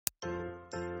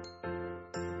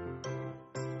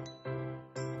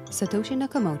Satoshi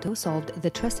Nakamoto solved the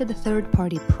trusted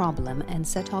third-party problem and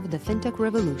set off the fintech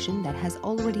revolution that has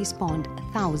already spawned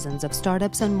thousands of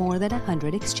startups on more than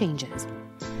 100 exchanges.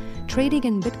 Trading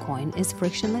in Bitcoin is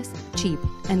frictionless, cheap,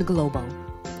 and global.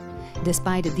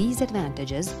 Despite these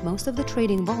advantages, most of the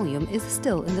trading volume is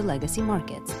still in the legacy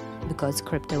markets, because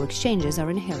crypto exchanges are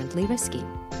inherently risky.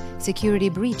 Security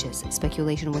breaches,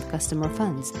 speculation with customer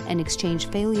funds, and exchange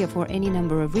failure for any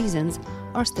number of reasons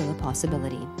are still a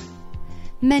possibility.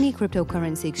 Many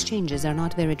cryptocurrency exchanges are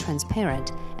not very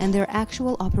transparent, and their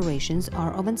actual operations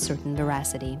are of uncertain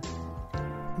veracity.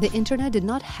 The internet did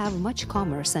not have much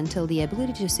commerce until the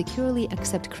ability to securely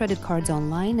accept credit cards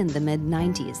online in the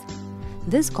mid-90s.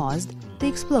 This caused the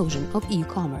explosion of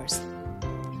e-commerce.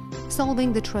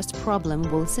 Solving the trust problem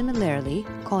will similarly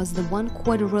cause the 1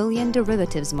 quadrillion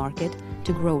derivatives market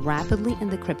to grow rapidly in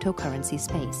the cryptocurrency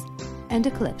space and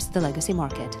eclipse the legacy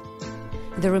market.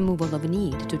 The removal of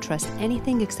need to trust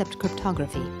anything except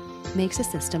cryptography makes a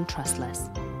system trustless.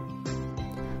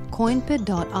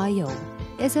 CoinPit.io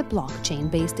is a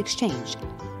blockchain-based exchange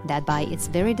that by its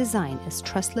very design is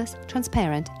trustless,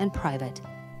 transparent, and private.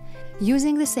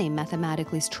 Using the same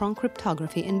mathematically strong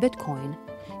cryptography in Bitcoin,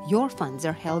 your funds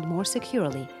are held more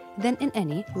securely than in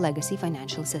any legacy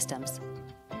financial systems.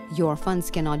 Your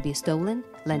funds cannot be stolen,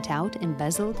 lent out,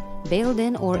 embezzled, bailed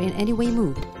in, or in any way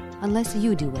moved unless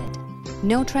you do it.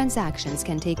 No transactions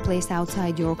can take place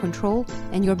outside your control,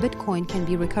 and your Bitcoin can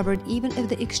be recovered even if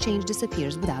the exchange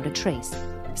disappears without a trace.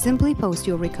 Simply post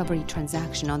your recovery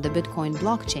transaction on the Bitcoin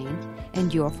blockchain,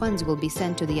 and your funds will be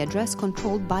sent to the address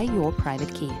controlled by your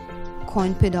private key.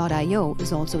 CoinPit.io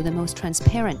is also the most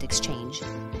transparent exchange.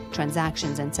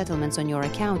 Transactions and settlements on your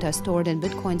account are stored in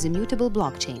Bitcoin's immutable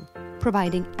blockchain,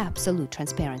 providing absolute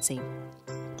transparency.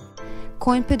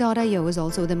 CoinPit.io is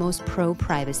also the most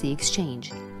pro-privacy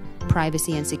exchange.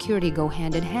 Privacy and security go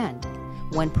hand in hand.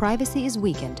 When privacy is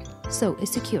weakened, so is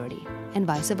security, and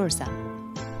vice versa.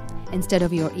 Instead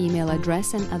of your email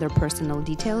address and other personal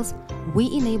details,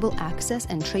 we enable access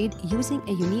and trade using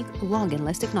a unique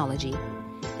login-less technology.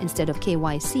 Instead of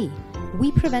KYC,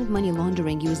 we prevent money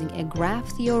laundering using a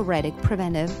graph-theoretic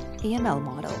preventive AML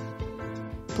model.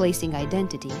 Placing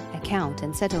identity, account,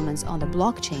 and settlements on the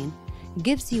blockchain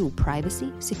gives you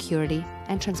privacy, security,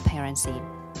 and transparency.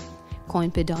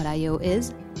 CoinPit.io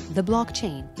is the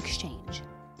blockchain exchange.